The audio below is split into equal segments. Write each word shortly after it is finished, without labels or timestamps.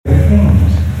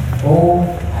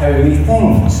holy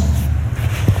things.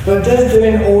 But does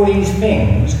doing all these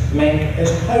things make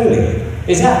us holy?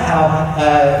 Is that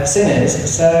how sinners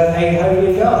serve a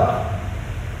holy God?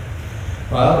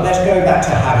 Well, let's go back to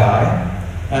Haggai.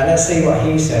 Let's see what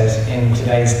he says in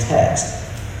today's text.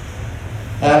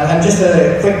 And just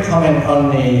a quick comment on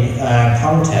the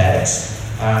context.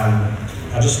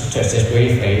 I'll just touch this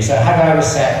briefly. So Haggai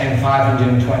was set in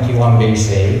 521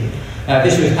 BC.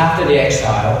 This was after the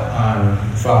exile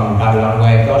from Babylon,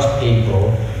 where God's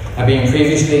people had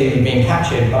previously been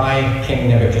captured by King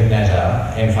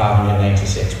Nebuchadnezzar in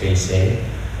 586 BC.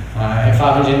 In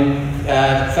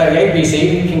 538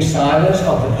 BC, King Cyrus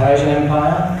of the Persian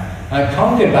Empire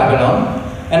conquered Babylon,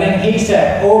 and then he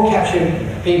set all captured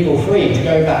people free to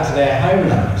go back to their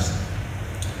homelands.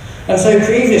 And so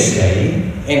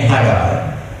previously, in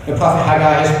Haggai, the prophet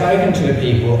Haggai has spoken to the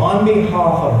people on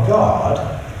behalf of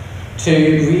God to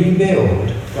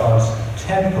rebuild God's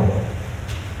temple.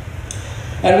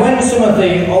 And when some of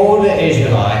the older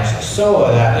Israelites saw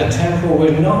that the temple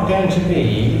was not going to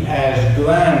be as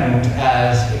grand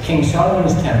as King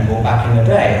Solomon's temple back in the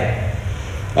day,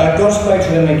 God spoke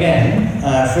to them again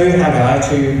through Haggai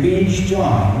to be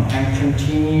strong and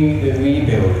continue the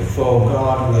rebuild, for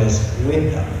God was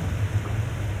with them.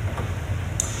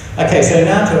 Okay, so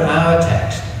now to our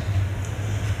text.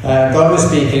 God was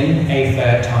speaking a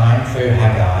third time through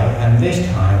Haggai, and this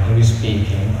time he was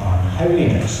speaking on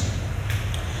holiness.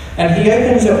 And he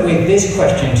opens up with this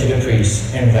question to the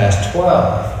priests in verse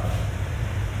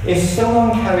 12. If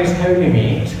someone carries holy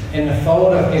meat in the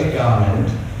fold of his garment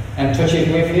and touches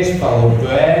with his fold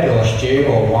bread or stew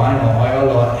or wine or oil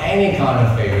or any kind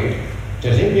of food,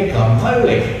 does it become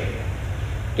holy?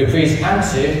 The priest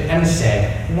answered and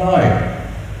said, no.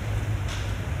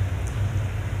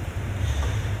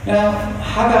 Now,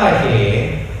 Haggai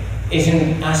here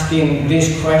isn't asking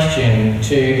this question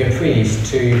to the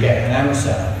priest to get an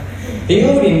answer. He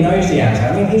already knows the answer.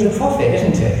 I mean, he's a prophet,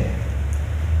 isn't he?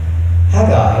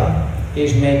 Haggai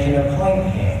is making a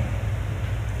point here.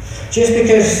 Just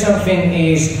because something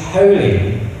is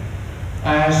holy,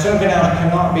 something else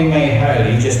cannot be made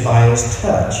holy just by its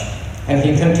touch. And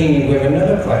he continued with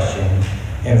another question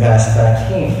in verse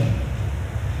 13.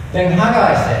 Then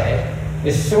Haggai said,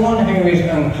 if someone who is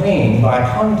unclean by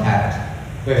contact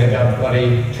with a dead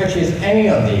body touches any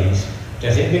of these,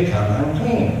 does it become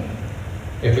unclean?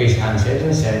 The priest answered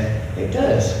and said, it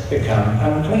does become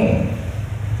unclean.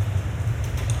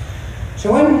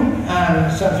 So when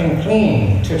something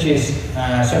clean touches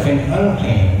something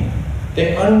unclean,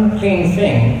 the unclean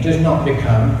thing does not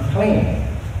become clean.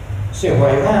 It's the other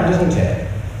way around, isn't it?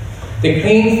 The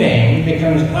clean thing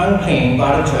becomes unclean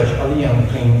by the touch of the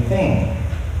unclean thing.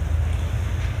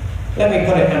 Let me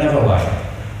put it another way.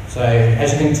 So,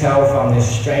 as you can tell from this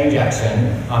strange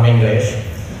accent, I'm English.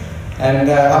 And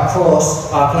of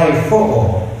course, I play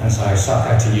football, and so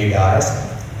soccer to you guys.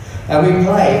 And we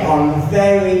play on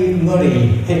very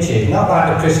muddy pitches, not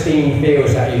like the pristine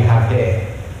fields that you have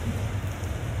here.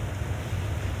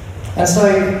 And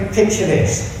so, picture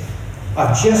this.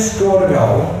 I've just scored a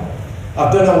goal.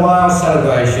 I've done a wild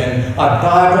celebration. I've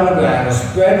dived on the ground, I've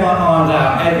spread my arms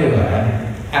out everywhere,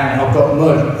 and I've got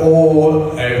mud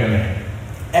all over me.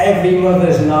 Every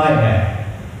mother's nightmare.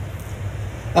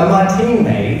 And my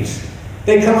teammates,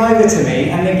 they come over to me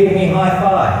and they give me high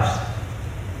fives.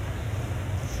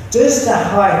 Does the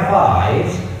high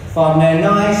fives from their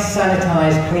nice,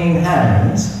 sanitized, clean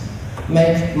hands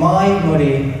make my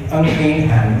muddy, unclean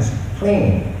hands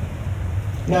clean?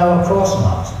 No, of course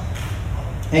not.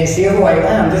 It's the other way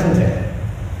around, isn't it?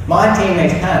 My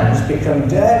teammates' hands become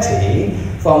dirty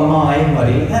from my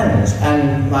muddy hands,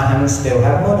 and my hands still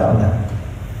have mud on them.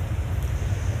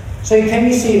 So can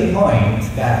you see the point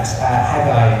that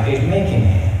Haggai is making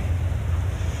here?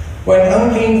 When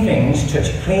unclean things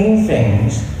touch clean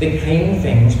things, the clean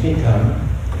things become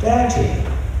dirty.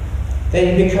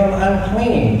 They become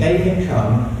unclean. They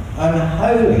become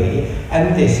unholy.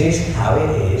 And this is how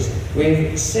it is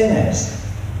with sinners.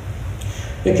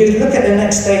 Because look at the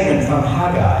next statement from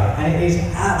Haggai, and it is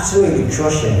absolutely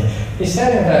crushing. He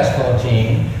said in verse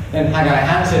 14, then Haggai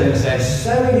answered and said,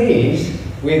 so it is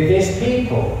with this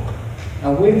people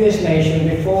and with this nation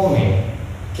before me,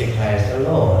 declares the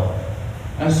Lord.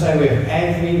 And so with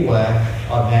every work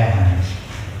of their hands.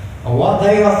 And what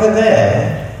they offer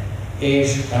there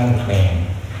is unclean.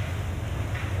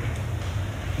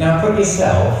 Now put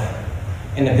yourself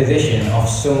in the position of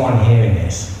someone hearing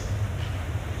this.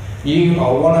 You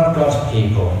are one of God's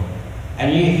people,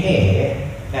 and you hear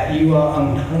that you are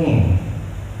unclean,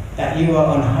 that you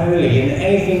are unholy, and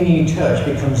anything you touch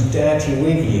becomes dirty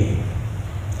with you.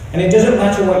 And it doesn't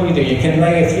matter what you do. You can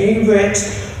lay a few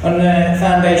bricks on the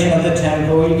foundation of the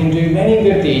temple. You can do many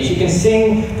good deeds. You can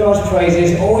sing God's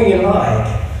praises all you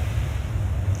like.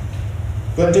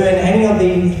 But doing any of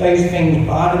those things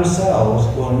by themselves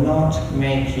will not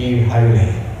make you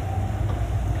holy.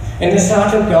 In the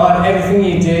sight of God, everything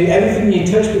you do, everything you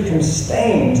touch becomes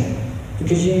stained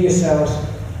because you yourselves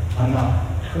are not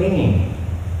clean.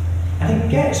 And it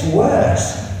gets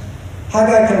worse.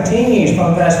 Haggai continues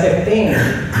from verse 15.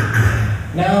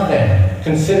 Now then,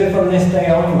 consider from this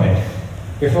day onward,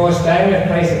 before a stone was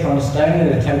placed upon a stone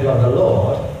in the temple of the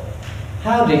Lord,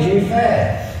 how did you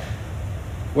fare?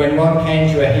 When one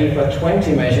came to a heap of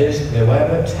 20 measures, there were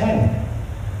but 10.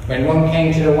 When one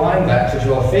came to the wine vat to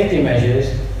draw 50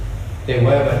 measures, there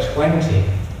were but 20.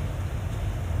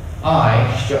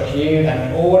 I struck you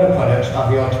and all the products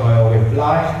of your toil with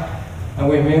blight, and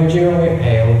with mildew and with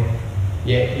hail,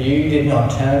 yet you did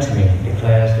not turn to me,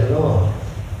 declares the Lord.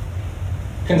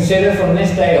 Consider from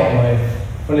this day onward,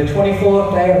 from the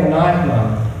 24th day of the 9th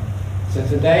month, since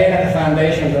the day that the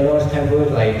foundation of the Lord's temple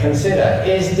was laid, consider,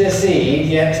 is the seed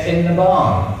yet in the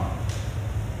barn?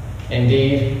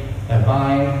 Indeed, the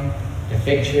vine, the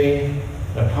fig tree,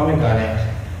 the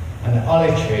pomegranate, and the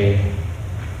olive tree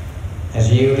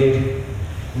has yielded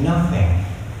nothing.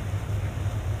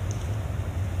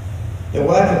 The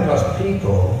work of God's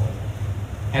people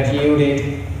had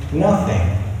yielded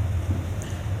nothing.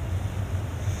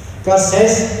 God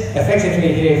says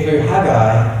effectively here through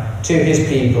Haggai to his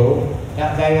people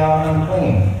that they are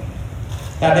unclean,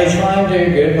 that they try and do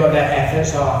good but their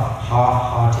efforts are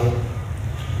half-hearted.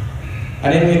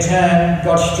 And in return,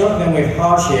 God struck them with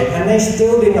hardship and they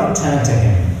still did not turn to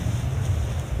him.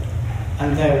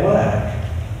 And their work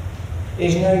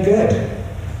is no good.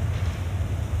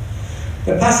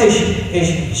 The passage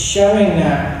is showing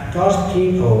that God's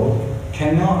people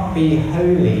cannot be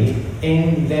holy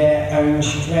in their own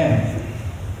strength.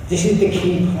 This is the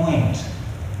key point.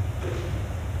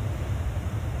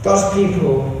 God's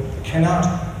people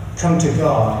cannot come to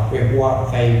God with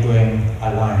what they bring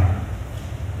alone.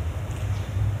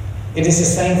 It is the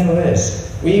same for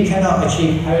us. We cannot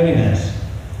achieve holiness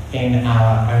in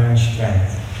our own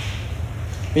strength.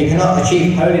 We cannot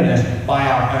achieve holiness by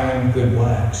our own good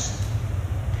works.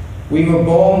 We were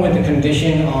born with the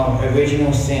condition of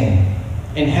original sin,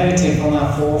 inherited from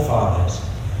our forefathers,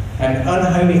 and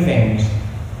unholy things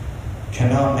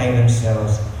cannot make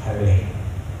themselves holy.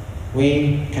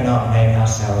 We cannot make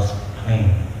ourselves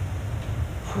clean.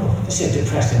 Whew, this is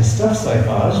depressing stuff so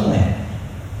far, isn't it?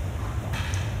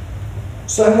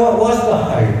 So what was the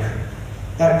hope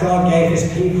that God gave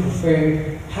his people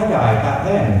through Haggai back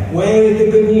then? Where is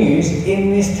the good news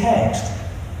in this text?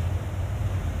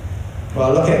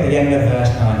 Well, look at the end of verse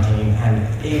 19,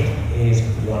 and it is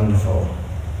wonderful.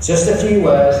 Just a few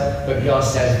words, but God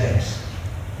says this.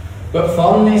 But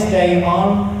from this day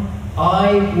on,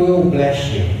 I will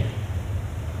bless you.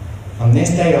 From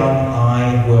this day on,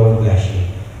 I will bless you.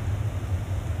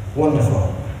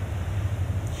 Wonderful.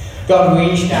 God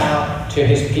reached out to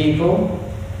his people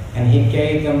and he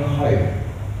gave them hope.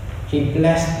 He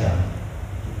blessed them.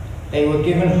 They were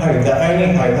given hope, the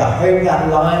only hope, the hope that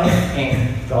lies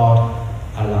in God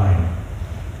alone.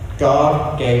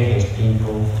 God gave his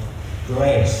people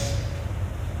grace.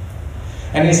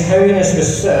 And his holiness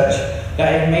was such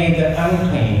that it made the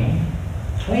unclean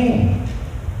clean.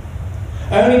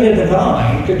 Only the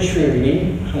divine could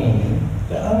truly clean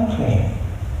the unclean.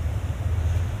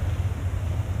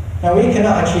 Now we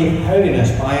cannot achieve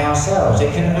holiness by ourselves.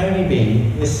 It can only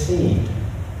be received.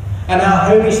 And our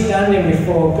holy standing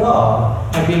before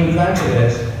God has been granted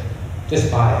us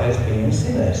despite us being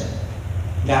sinners.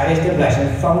 That is the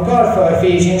blessing from God. For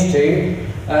Ephesians 2,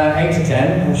 8 to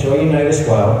 10, I'm sure you know this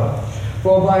well.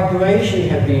 For by grace you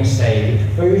have been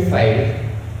saved through faith,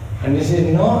 and this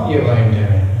is not your own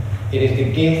doing. It is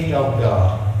the gift of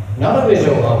God, not a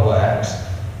result of works,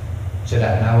 so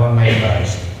that no one may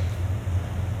boast.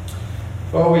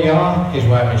 For we are his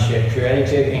workmanship,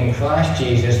 created in Christ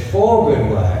Jesus for good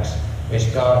works,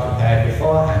 which God prepared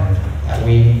beforehand, that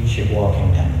we should walk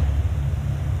in them.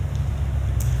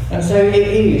 And so it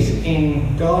is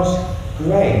in God's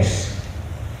grace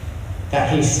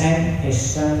that he sent his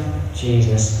Son,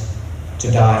 Jesus,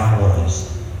 to die for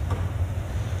us.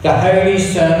 The Holy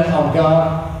Son of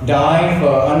God died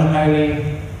for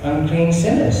unholy, unclean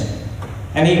sinners.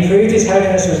 And he proved his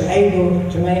holiness was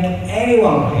able to make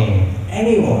anyone clean.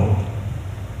 Anyone.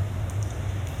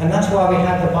 And that's why we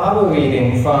had the Bible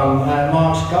reading from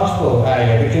Mark's Gospel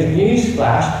earlier, because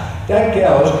newsflash, dead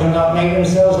girls could not make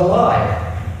themselves alive.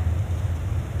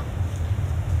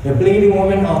 The bleeding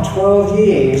woman of 12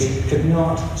 years could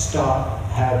not stop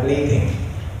her bleeding.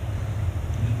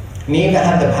 neither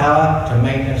had the power to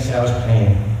make themselves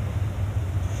clean.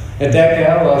 The dead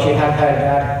girl, well, she had her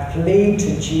dad plead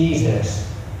to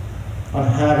Jesus on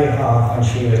her behalf when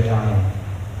she was dying.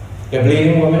 The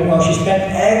bleeding woman, well, she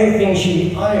spent everything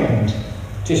she owned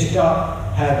to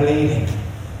stop her bleeding.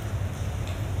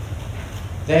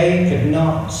 They could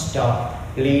not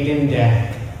stop bleeding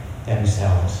death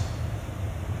themselves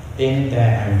in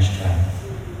their own strength.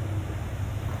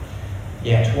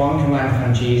 Yet one command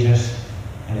from Jesus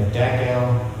and the dead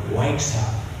girl wakes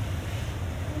up.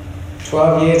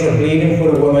 12 years of bleeding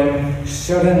for the woman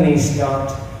suddenly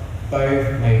stopped,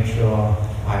 both made pure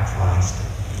by Christ,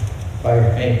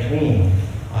 both made clean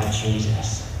by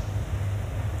Jesus.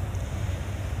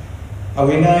 And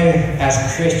we know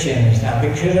as Christians that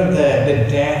because of the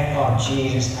death of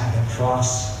Jesus at the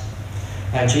cross,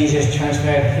 Jesus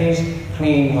transferred his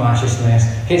clean righteousness,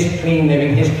 his clean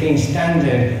living, his clean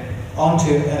standard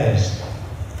onto us,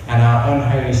 and our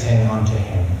unholy sin onto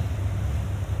him.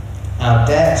 Our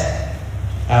debt,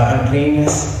 our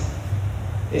uncleanness,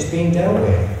 it's been dealt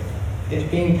with. It's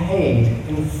been paid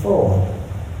in full.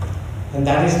 And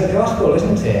that is the gospel,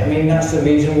 isn't it? I mean, that's the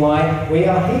reason why we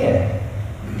are here.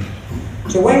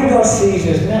 So when God sees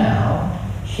us now,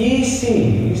 he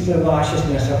sees the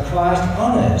righteousness of Christ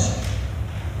on us.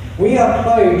 We are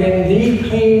clothed in the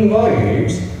clean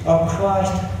robes of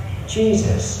Christ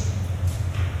Jesus.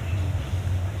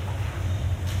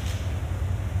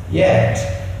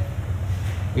 Yet,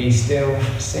 we still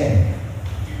sin.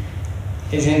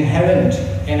 It's inherent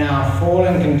in our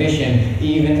fallen condition,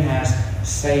 even as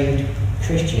saved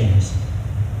Christians.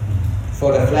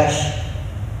 For the flesh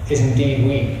is indeed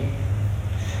weak.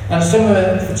 And some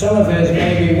of us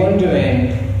may be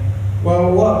wondering,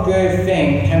 well, what good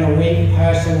thing can a weak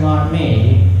person like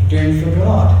me do for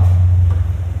God?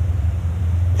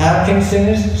 How can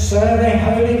sinners serve a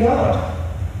holy God?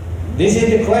 This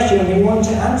is the question we want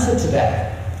to answer today.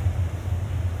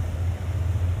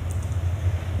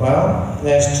 Well,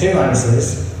 there's two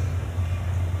answers.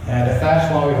 The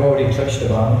first one we've already touched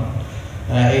upon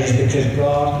is because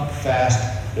God first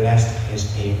blessed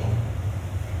his people.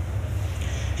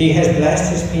 He has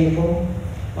blessed his people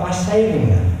by saving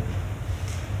them.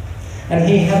 And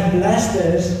he has blessed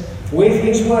us with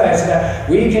his word so that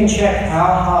we can check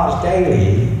our hearts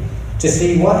daily to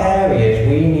see what areas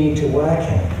we need to work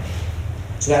in,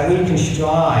 so that we can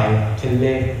strive to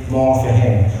live more for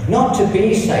him. Not to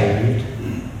be saved,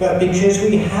 but because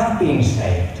we have been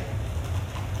saved.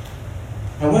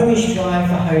 And when we strive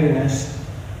for holiness,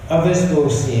 others will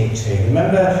see it too.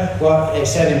 Remember what it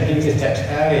said in Peter's text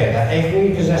earlier, that if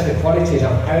we possess the qualities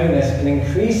of holiness in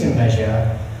increasing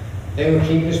measure, they will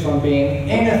keep us from being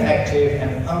ineffective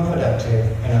and unproductive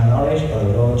in our knowledge of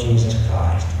the Lord Jesus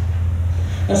Christ.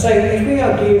 And so if we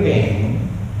are giving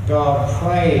God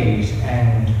praise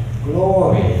and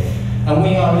glory, and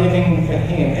we are living for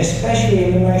him, especially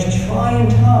in the most trying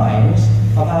times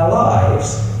of our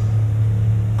lives,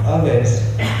 others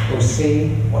will see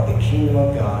what the kingdom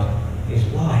of God is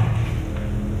like.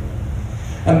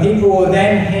 And people will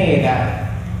then hear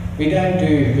that we don't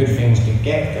do good things to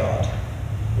get God.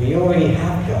 We already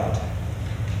have God.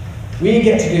 We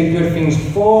get to do good things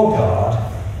for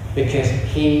God because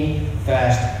he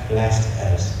first blessed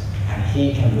us, and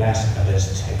he can bless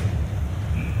others too.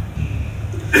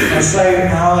 And so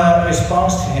our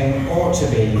response to him ought to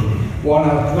be one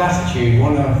of gratitude,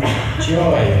 one of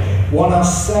joy, one of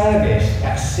service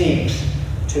that seeks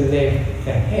to live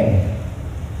for him.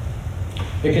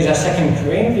 Because as 2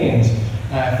 Corinthians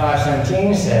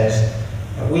 5:17 says,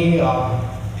 that we are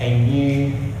a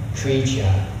new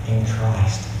creature in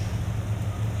Christ.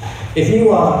 If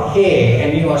you are here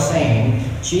and you are saying,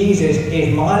 Jesus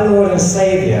is my Lord and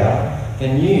Saviour,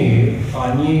 then you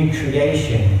are a new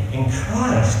creation in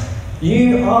Christ.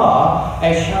 You are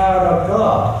a child of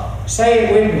God. Say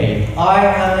it with me. I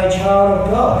am a child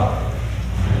of God.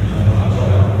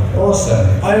 Awesome.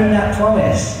 Own that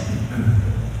promise.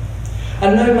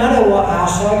 And no matter what our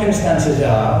circumstances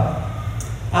are,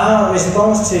 our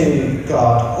response to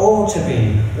God ought to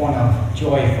be one of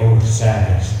joyful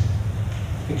service.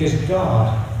 Because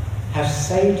God has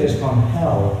saved us from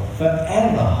hell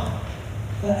forever.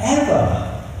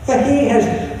 Forever. For he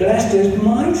has blessed us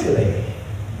mightily.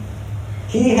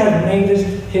 He has made us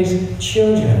his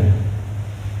children.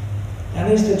 That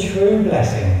is the true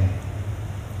blessing.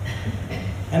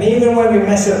 And even when we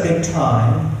mess up big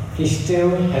time, he still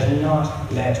has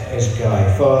not let us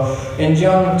go. For in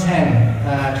John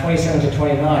 10, 27 to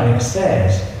 29, it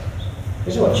says,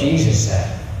 this is what Jesus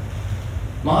said,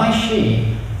 my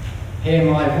sheep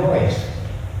hear my voice,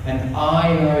 and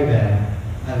I know them,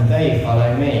 and they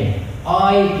follow me.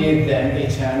 I give them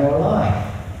eternal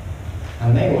life,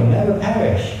 and they will never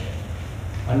perish,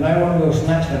 and no one will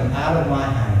snatch them out of my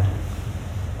hand.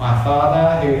 My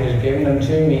Father who has given them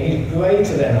to me is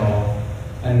greater than all,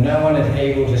 and no one is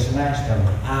able to snatch them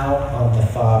out of the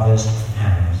Father's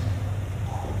hands.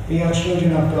 We are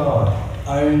children of God.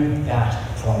 Own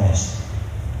that promise.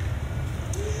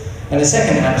 And the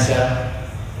second answer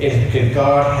is because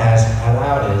God has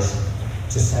allowed us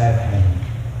to serve him.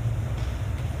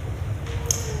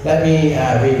 Let me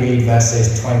reread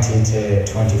verses 20 to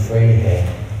 23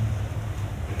 here.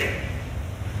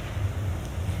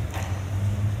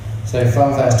 So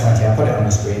from verse 20, I'll put it on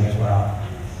the screen as well.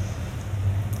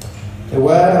 The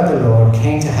word of the Lord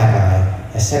came to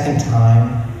Haggai a second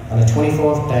time on the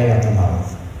 24th day of the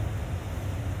month.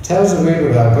 Tell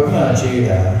Zerubbabel, governor of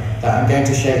Judah, that I'm going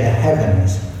to shake the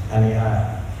heavens and the earth.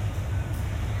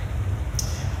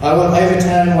 I will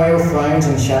overturn royal thrones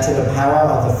and shatter the power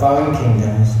of the foreign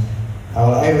kingdoms. I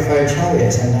will overthrow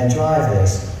chariots and their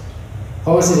drivers.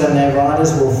 Horses and their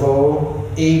riders will fall,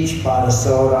 each by the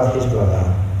sword of his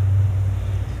brother.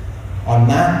 On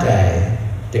that day,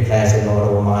 declares the Lord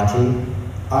Almighty,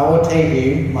 I will take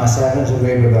you, my servant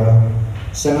Zerubbabel,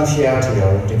 son of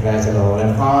Shealtiel, declares the Lord,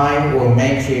 and I will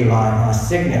make you like my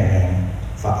signet ring,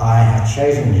 for I have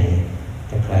chosen you,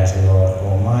 declares the Lord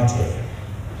Almighty.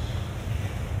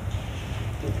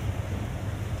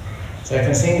 So you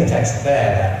can see in the text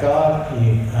there that God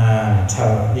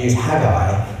used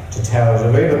Haggai to tell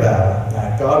Zerubbabel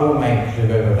that God will make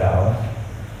Zerubbabel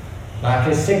like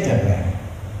his signet ring.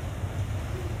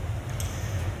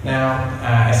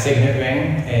 Now, a signet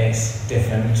ring is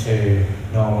different to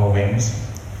normal rings.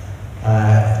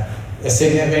 A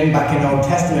signet ring back in Old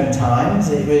Testament times,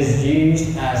 it was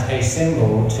used as a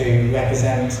symbol to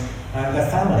represent the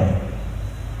family.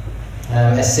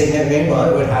 A signet ring,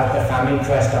 well, it would have the family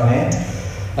crest on it,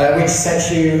 which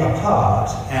sets you apart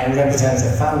and represents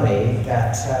a family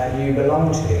that you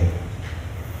belong to.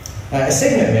 A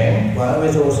signet ring, well,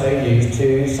 is also used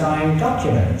to sign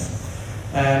documents.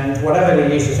 And whatever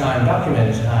they used to sign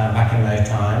documents back in those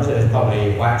times, it was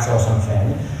probably wax or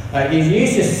something, you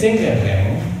used a signet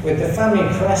ring with the family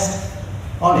crest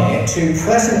on it to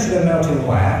press into the melting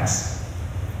wax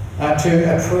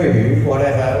to approve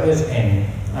whatever was in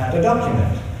the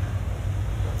document.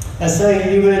 And so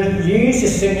you would use a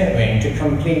signet ring to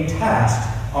complete tasks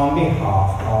on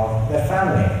behalf of the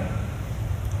family.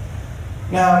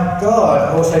 Now,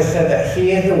 God also said that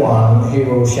he is the one who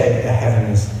will shake the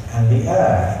heavens and the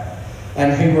earth,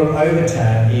 and who will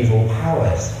overturn evil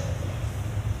powers.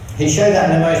 He showed that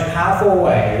in the most powerful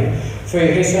way through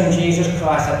his son Jesus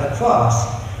Christ at the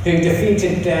cross, who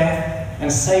defeated death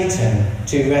and Satan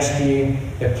to rescue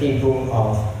the people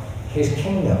of his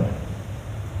kingdom.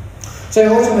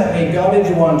 So ultimately, God is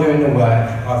the one doing the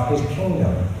work of his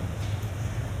kingdom.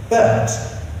 But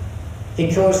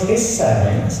he calls his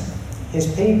servants,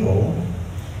 his people,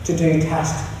 to do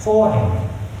tasks for him.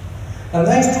 And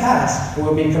those tasks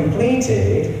will be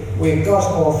completed with God's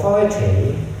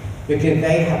authority because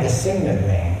they have the signet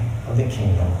ring of the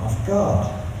kingdom of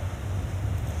God.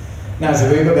 Now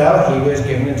Zerubbabel, he was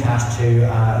given the task to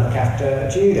look after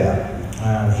Judah.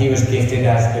 He was gifted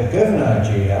as the governor of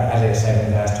Judah, as it said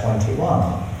in verse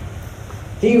 21.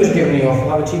 He was given the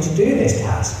authority to do this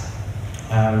task.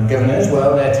 Governors,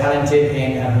 well, they're talented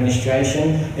in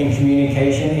administration, in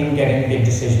communication, in getting big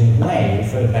decisions made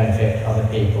for the benefit of the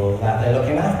people that they're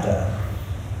looking after.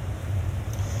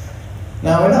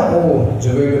 Now, we're not all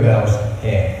Zerubbabels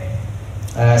here.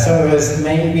 Some of us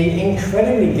may be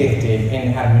incredibly gifted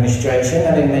in administration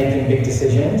and in making big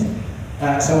decisions.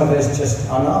 Some of us just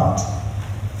are not.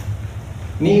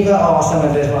 Neither are some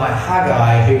of us like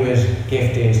Haggai, who was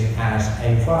gifted as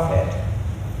a prophet.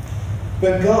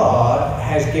 But God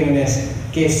has given us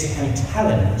gifts and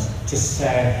talents to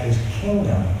serve his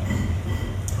kingdom.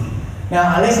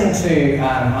 Now, I listened to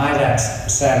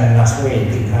Isaac's sermon last week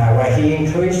where he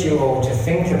encouraged you all to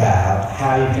think about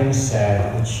how you can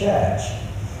serve the church.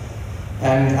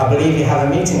 And I believe you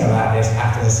have a meeting about this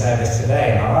after the service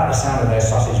today, and I like the sound of those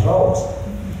sausage rolls.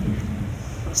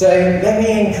 So let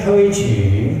me encourage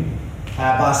you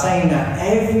by saying that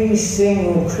every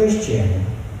single Christian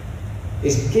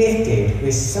is gifted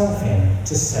with something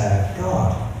to serve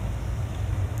God.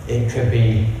 It could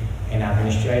be in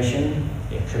administration,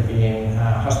 it could be in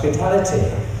hospitality,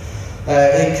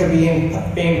 it could be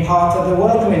in being part of the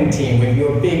welcoming team with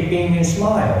your big beaming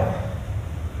smile,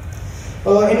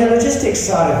 or in the logistics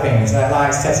side of things,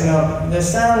 like setting up the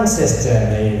sound system,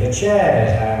 the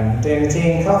chairs, doing the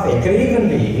tea and coffee. It could even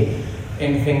be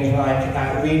in things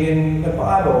like reading the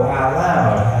Bible out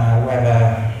loud,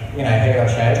 whether here at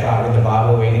church, like with the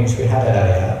Bible readings we had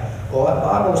earlier, or at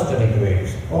Bible study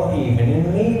groups, or even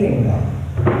in leading them.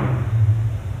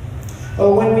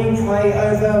 Or when we pray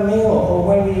over a meal, or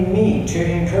when we meet to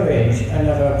encourage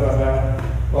another brother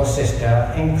or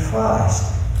sister in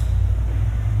Christ.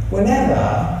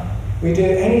 Whenever we do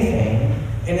anything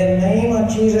in the name of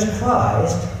Jesus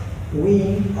Christ,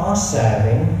 we are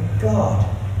serving God.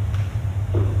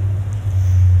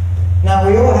 Now,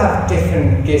 we all have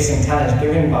different gifts and talents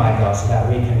given by God so that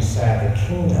we can serve the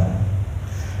kingdom.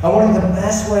 And one of the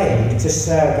best ways to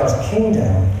serve God's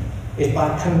kingdom is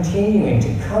by continuing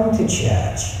to come to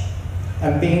church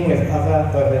and being with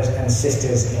other brothers and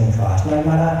sisters in Christ, no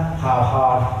matter how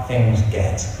hard things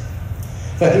get.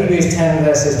 For Hebrews 10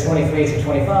 verses 23 to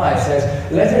 25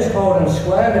 says, "Let us hold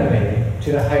unswervingly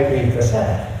to the hope we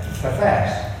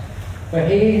profess, for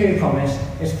he who promised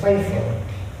is faithful.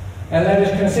 And let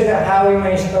us consider how we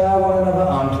may spur one another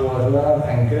on towards love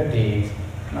and good deeds,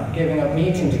 not giving up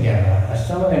meeting together, as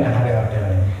some are in the habit of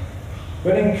doing,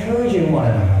 but encouraging one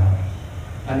another,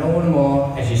 and all the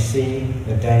more as you see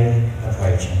the day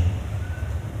approaching."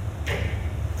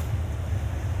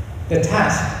 The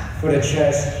task for the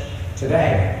church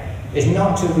today is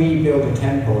not to rebuild the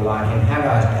temple like in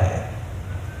Haggai's day.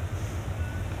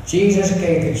 Jesus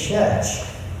gave the church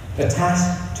the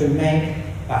task to make,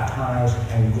 baptize,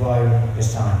 and grow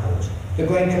disciples. The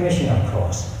Great Commission, of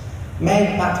course.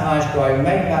 Make, baptize, grow,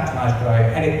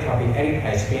 edit, copy, edit,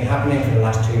 paste. It's been happening for the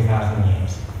last 2,000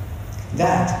 years.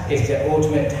 That is the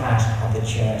ultimate task of the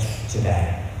church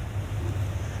today.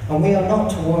 And we are not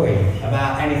to worry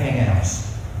about anything else.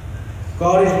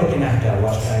 God is looking after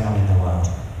what's going on in the world.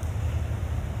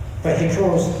 But he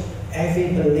calls every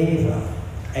believer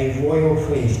a royal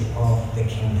priest of the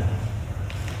kingdom.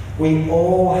 We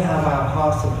all have our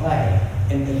parts to play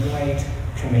in the Great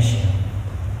Commission.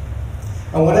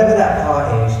 And whatever that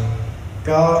part is,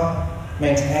 God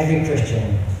makes every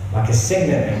Christian like a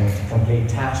signaling to complete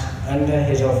tasks under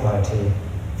his authority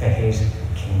for his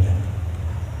kingdom.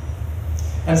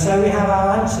 And so we have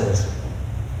our answers.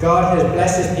 God has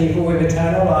blessed his people with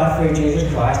eternal life through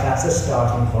Jesus Christ. That's a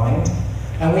starting point.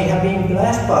 And we have been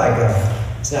blessed by God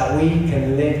so that we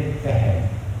can live for him.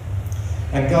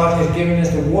 And God has given us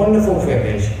the wonderful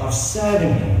privilege of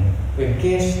serving him with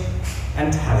gifts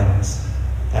and talents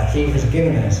that he has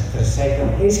given us for the sake of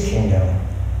his kingdom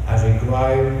as we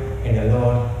grow in the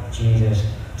Lord Jesus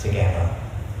together.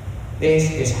 This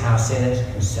is how sinners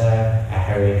can serve a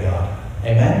holy God.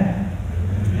 Amen?